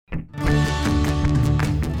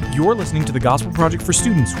You're listening to the Gospel Project for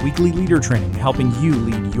Students weekly leader training, helping you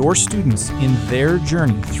lead your students in their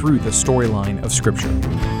journey through the storyline of Scripture.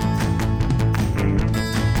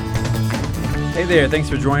 Hey there, thanks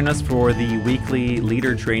for joining us for the weekly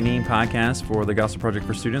leader training podcast for the Gospel Project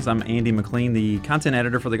for Students. I'm Andy McLean, the content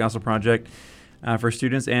editor for the Gospel Project for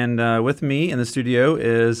Students, and with me in the studio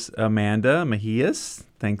is Amanda Mejias.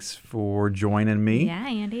 Thanks for joining me. Yeah,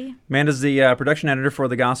 Andy. Amanda's the production editor for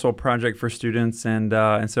the Gospel Project for Students,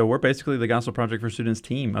 and so we're basically the Gospel Project for Students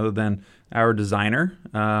team, other than our designer,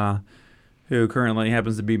 who currently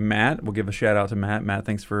happens to be Matt. We'll give a shout out to Matt. Matt,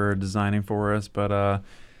 thanks for designing for us. But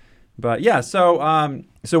yeah, so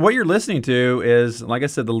what you're listening to is, like I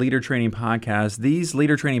said, the Leader Training Podcast. These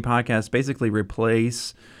Leader Training Podcasts basically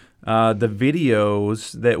replace the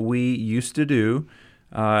videos that we used to do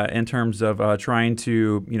in terms of trying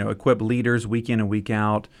to, equip leaders week in and week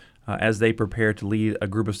out as they prepare to lead a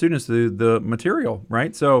group of students through the material,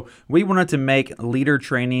 right? So we wanted to make leader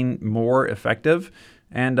training more effective.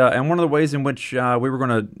 And one of the ways in which we were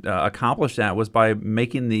going to accomplish that was by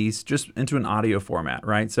making these just into an audio format,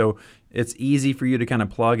 right? So it's easy for you to kind of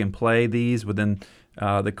plug and play these within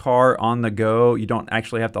the car on the go. You don't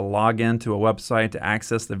actually have to log into a website to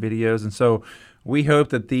access the videos. And so we hope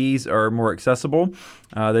that these are more accessible,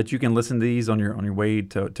 that you can listen to these on your way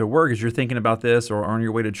to work as you're thinking about this, or on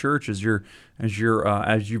your way to church as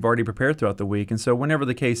you've already prepared throughout the week. And so whenever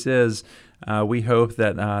the case is, we hope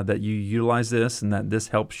that you utilize this and that this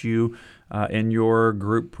helps you in your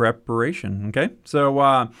group preparation. Okay,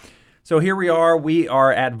 so here we are. We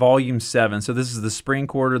are at Volume 7. So this is the spring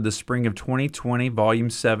quarter, the spring of 2020, Volume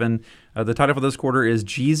 7. The title for this quarter is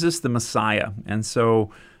Jesus the Messiah. And so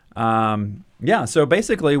so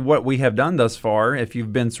basically what we have done thus far, if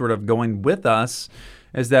you've been sort of going with us,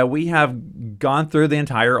 is that we have gone through the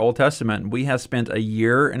entire Old Testament. We have spent a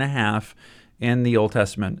year and a half in the Old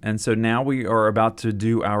Testament. And so now we are about to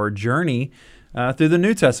do our journey through the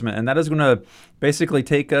New Testament. And that is going to basically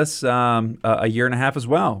take us a year and a half as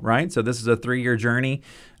well, right? So this is a 3-year journey,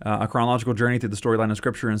 a chronological journey through the storyline of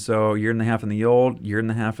Scripture. And so a year and a half in the Old, year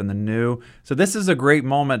and a half in the New. So this is a great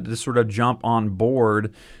moment to sort of jump on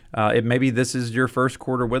board. Maybe this is your first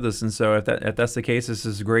quarter with us. And so if that's the case, this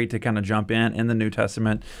is great to kind of jump in the New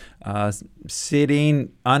Testament,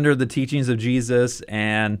 sitting under the teachings of Jesus.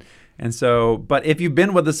 And so, but if you've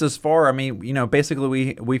been with us this far, I mean,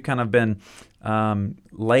 basically we've kind of been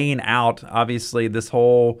laying out, obviously, this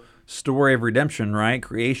whole story of redemption, right?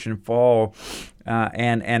 Creation, fall,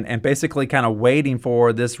 and basically kind of waiting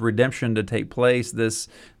for this redemption to take place,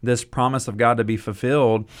 this promise of God to be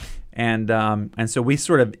fulfilled. And so we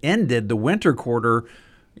sort of ended the winter quarter,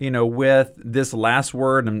 with this last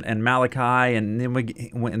word and Malachi, and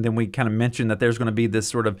then we kind of mentioned that there's going to be this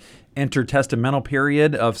sort of intertestamental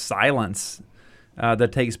period of silence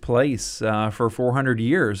that takes place for 400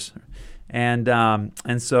 years, and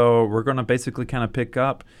so we're going to basically kind of pick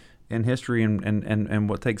up in history and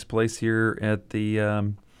what takes place here at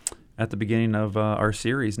the beginning of our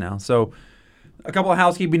series now. So, a couple of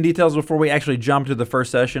housekeeping details before we actually jump to the first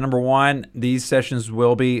session. Number one, these sessions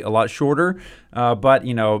will be a lot shorter, but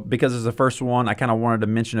because it's the first one, I kind of wanted to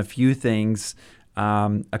mention a few things,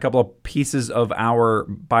 a couple of pieces of our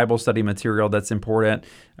Bible study material that's important.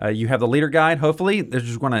 You have the leader guide, hopefully. They're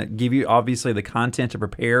just going to give you, obviously, the content to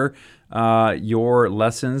prepare your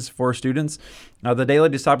lessons for students. The daily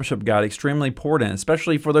discipleship guide, extremely important,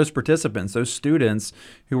 especially for those participants, those students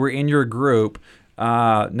who are in your group.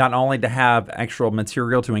 Not only to have actual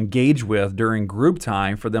material to engage with during group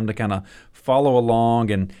time for them to kind of follow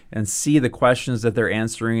along and see the questions that they're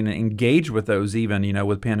answering and engage with those even,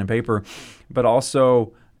 with pen and paper, but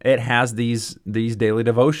also it has these daily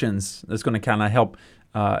devotions that's going to kind of help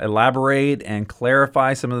elaborate and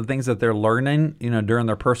clarify some of the things that they're learning, during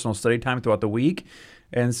their personal study time throughout the week.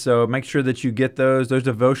 And so make sure that you get those. Those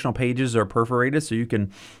devotional pages are perforated, so you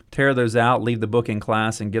can tear those out, leave the book in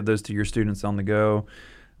class, and give those to your students on the go.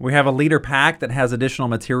 We have a leader pack that has additional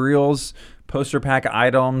materials, poster pack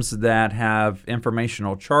items that have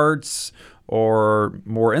informational charts or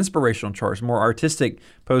more inspirational charts, more artistic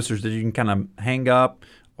posters that you can kind of hang up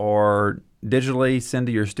or digitally send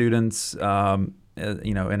to your students, in an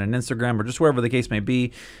Instagram or just wherever the case may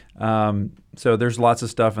be. So there's lots of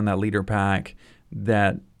stuff in that leader pack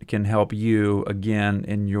that can help you, again,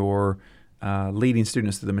 in your leading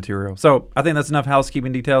students through the material. So I think that's enough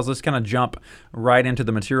housekeeping details. Let's kind of jump right into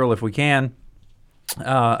the material if we can.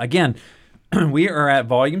 Again, we are at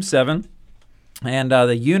Volume 7, and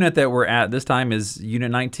the unit that we're at this time is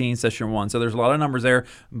Unit 19, Session 1. So there's a lot of numbers there.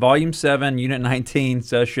 Volume 7, Unit 19,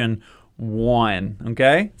 Session 1.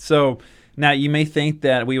 Okay? So Now, you may think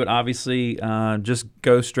that we would obviously just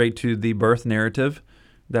go straight to the birth narrative.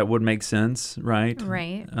 That would make sense, right?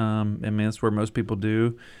 Right. I mean, that's where most people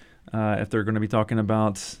do if they're going to be talking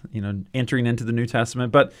about, entering into the New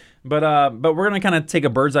Testament. But we're going to kind of take a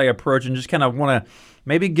bird's eye approach and just kind of want to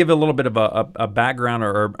maybe give a little bit of a background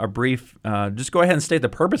or a brief. Just go ahead and state the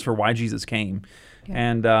purpose for why Jesus came. Okay.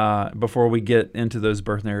 And before we get into those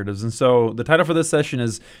birth narratives. And so the title for this session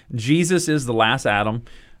is Jesus is the Last Adam.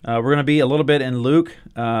 We're going to be a little bit in Luke,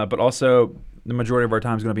 but also the majority of our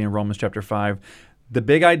time is going to be in Romans chapter 5. The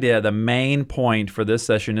big idea, the main point for this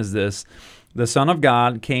session is this: the Son of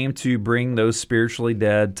God came to bring those spiritually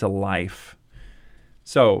dead to life.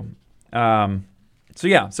 So I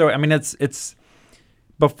mean, it's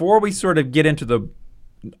before we sort of get into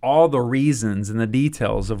all the reasons and the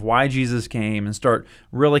details of why Jesus came and start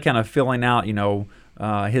really kind of filling out,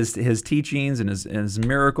 his teachings and his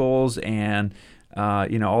miracles and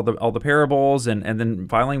all the parables, and then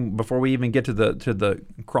finally, before we even get to the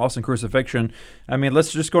cross and crucifixion, I mean,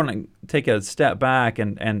 let's just go and take a step back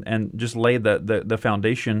and just lay the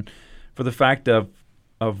foundation for the fact of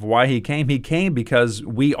why he came. He came because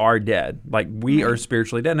we are dead, like we are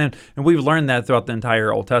spiritually dead, and we've learned that throughout the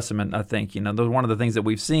entire Old Testament. I think one of the things that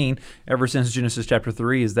we've seen ever since Genesis chapter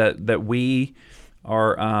 3 is that we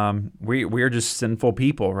are we are just sinful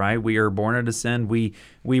people, right? We are born into sin. We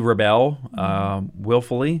rebel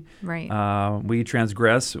willfully. Right. We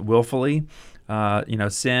transgress willfully.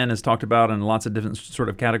 Sin is talked about in lots of different sort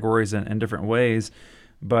of categories and different ways.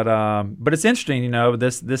 But it's interesting,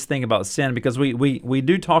 this thing about sin, because we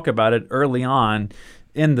do talk about it early on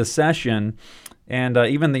in the session. And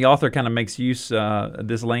even the author kind of makes use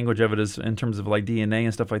this language of it as in terms of like DNA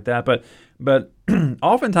and stuff like that. But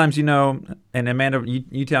oftentimes, and Amanda,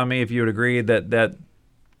 you tell me if you would agree that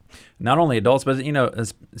not only adults, but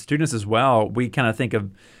as students as well, we kind of think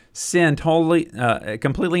of sin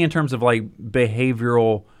completely in terms of like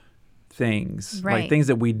behavioral things, right. like things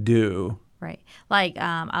that we do. Right. Like,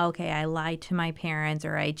 I lied to my parents,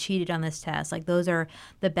 or I cheated on this test. Like, those are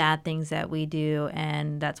the bad things that we do,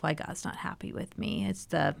 and that's why God's not happy with me. It's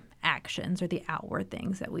the actions or the outward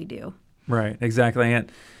things that we do. Right. Exactly.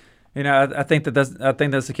 And I think that's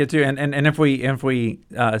the kid too. And if we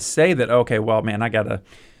say that, okay, well, man, I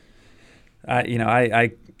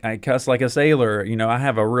cuss like a sailor. I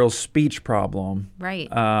have a real speech problem.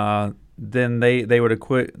 Right. Then they would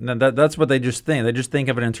acquit. That's what they just think. They just think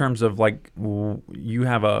of it in terms of like, you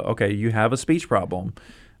have a speech problem,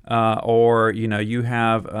 or you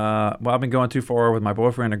have I've been going too far with my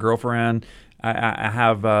boyfriend or girlfriend. I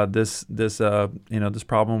have this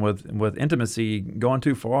problem with intimacy going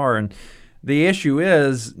too far, and the issue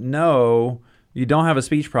is no. You don't have a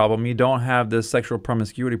speech problem. You don't have this sexual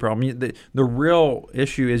promiscuity problem. The real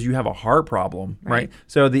issue is you have a heart problem, right?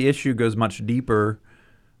 So the issue goes much deeper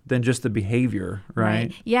than just the behavior,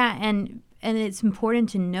 right? Yeah, and it's important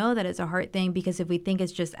to know that it's a heart thing, because if we think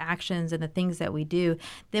it's just actions and the things that we do,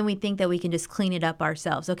 then we think that we can just clean it up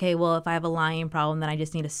ourselves. Okay, well, if I have a lying problem, then I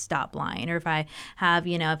just need to stop lying. Or if I have,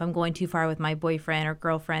 if I'm going too far with my boyfriend or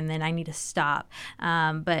girlfriend, then I need to stop.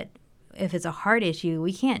 But if it's a heart issue,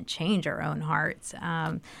 we can't change our own hearts.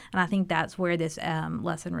 And I think that's where this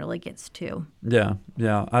lesson really gets to. Yeah.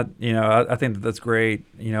 I think that's great.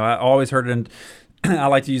 I always heard it I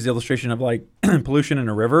like to use the illustration of like pollution in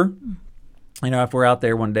a river. If we're out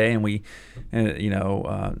there one day and we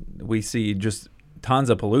see just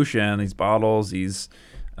tons of pollution, these bottles, these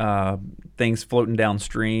things floating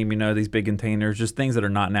downstream, these big containers, just things that are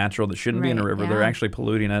not natural, that shouldn't be in a river. Yeah. They're actually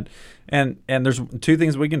polluting it. And there's two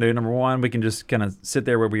things we can do. Number one, we can just kind of sit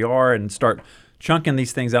there where we are and start chunking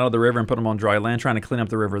these things out of the river and put them on dry land, trying to clean up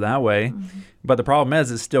the river that way. Mm-hmm. But the problem is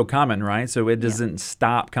it's still coming, right? So it doesn't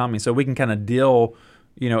stop coming. So we can kind of deal,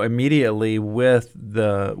 immediately with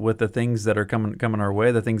the things that are coming our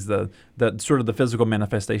way, the things the sort of the physical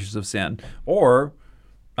manifestations of sin. Or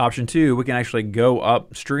option two, we can actually go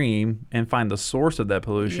upstream and find the source of that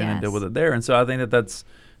pollution and deal with it there. And so I think that's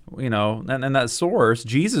and that source,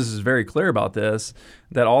 Jesus is very clear about this,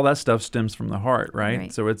 that all that stuff stems from the heart,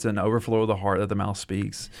 right? So it's an overflow of the heart that the mouth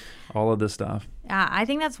speaks, all of this stuff. I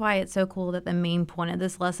think that's why it's so cool that the main point of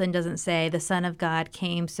this lesson doesn't say the Son of God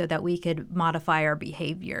came so that we could modify our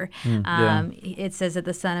behavior. It says that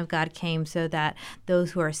the Son of God came so that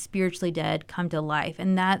those who are spiritually dead come to life.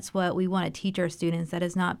 And that's what we want to teach our students. That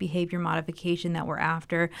is not behavior modification that we're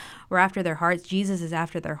after. We're after their hearts. Jesus is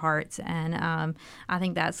after their hearts. And I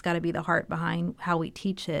think that's got to be the heart behind how we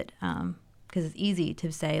teach it. Because it's easy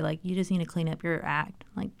to say, like, you just need to clean up your act.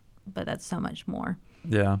 But that's so much more.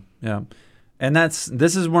 Yeah. And this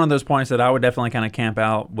is one of those points that I would definitely kind of camp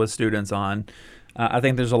out with students on. I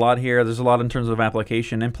think there's a lot here. There's a lot in terms of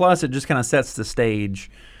application. And plus, it just kind of sets the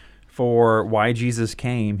stage for why Jesus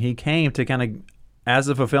came. He came to kind of, as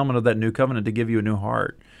a fulfillment of that new covenant, to give you a new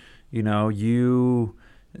heart. You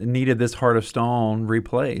needed this heart of stone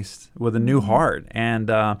replaced with a new heart. And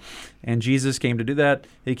Jesus came to do that.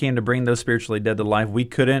 He came to bring those spiritually dead to life. We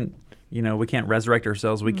couldn't, we can't resurrect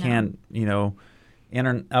ourselves. We can't, in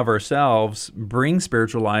and of ourselves, bring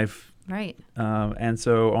spiritual life. Right. And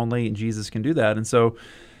so only Jesus can do that. And so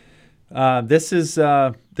this is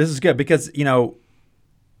good because,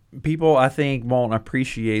 people, I think, won't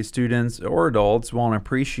appreciate, students or adults won't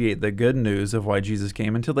appreciate the good news of why Jesus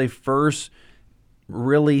came until they first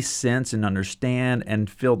really sense and understand and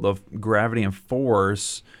feel the gravity and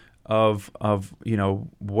force of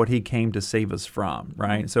what he came to save us from,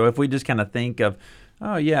 right? So if we just kind of think of,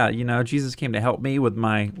 oh yeah, Jesus came to help me with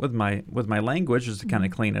my language, just to kind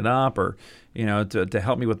of clean it up, or to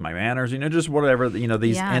help me with my manners, just whatever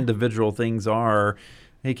these individual things are.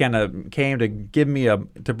 He kind of came to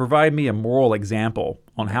to provide me a moral example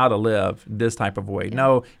on how to live this type of way. Yeah.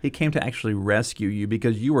 No, he came to actually rescue you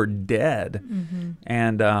because you were dead.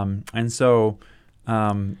 Mm-hmm. And so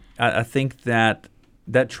I think that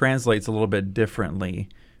translates a little bit differently,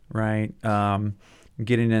 right?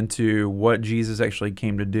 Getting into what Jesus actually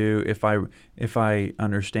came to do if I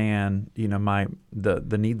understand,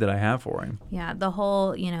 the need that I have for him. Yeah, the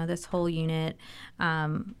whole, this whole unit,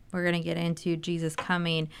 we're going to get into Jesus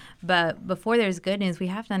coming, but before there's good news, we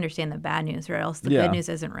have to understand the bad news, or else the good news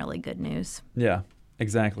isn't really good news. Yeah,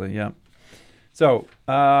 exactly. Yeah. So,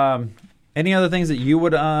 any other things that you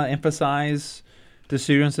would emphasize to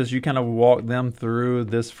students as you kind of walk them through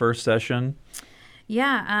this first session?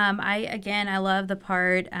 Yeah, I love the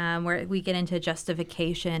part where we get into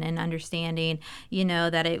justification and understanding,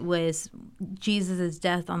 that it was Jesus'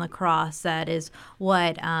 death on the cross that is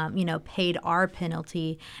what, paid our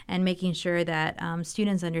penalty, and making sure that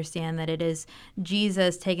students understand that it is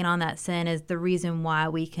Jesus taking on that sin is the reason why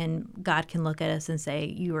God can look at us and say,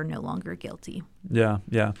 you are no longer guilty. Yeah.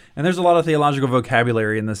 And there's a lot of theological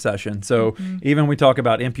vocabulary in this session. So even we talk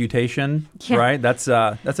about imputation, right? That's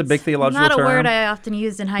a big theological term. Not a word I often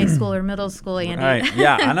used in high school or middle school, Andy. Right.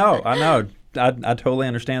 Yeah, I know. I totally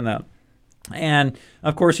understand that. And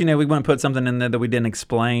of course, we wouldn't put something in there that we didn't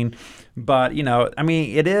explain. But,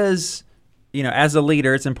 it is, as a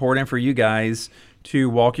leader, it's important for you guys to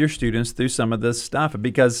walk your students through some of this stuff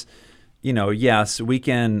because, yes, we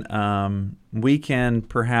can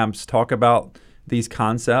perhaps talk about these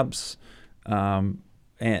concepts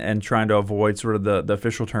and trying to avoid sort of the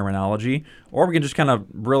official terminology, or we can just kind of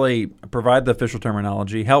really provide the official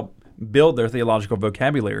terminology, help build their theological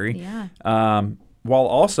vocabulary, while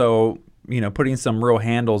also putting some real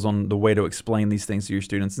handles on the way to explain these things to your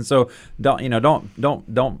students. And so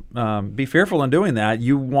don't be fearful in doing that.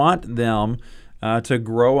 You want them to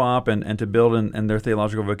grow up and to build in their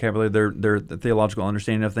theological vocabulary, their theological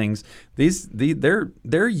understanding of things.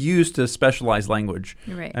 They're used to specialized language.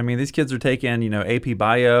 Right. I mean, these kids are taking AP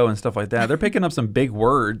Bio and stuff like that. They're picking up some big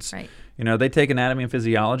words. Right. They take anatomy and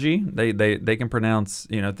physiology. They can pronounce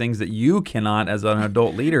things that you cannot as an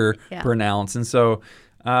adult leader pronounce. And so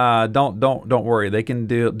don't worry. They can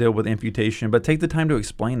deal with imputation, but take the time to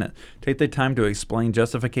explain it. Take the time to explain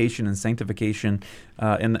justification and sanctification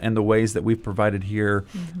in the ways that we've provided here,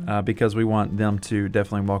 because we want them to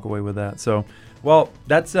definitely walk away with that. So, well,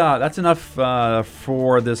 that's enough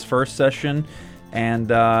for this first session, and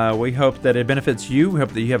we hope that it benefits you. We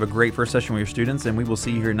hope that you have a great first session with your students, and we will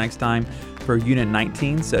see you here next time for Unit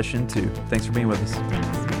 19, Session 2. Thanks for being with us.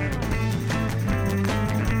 Thanks.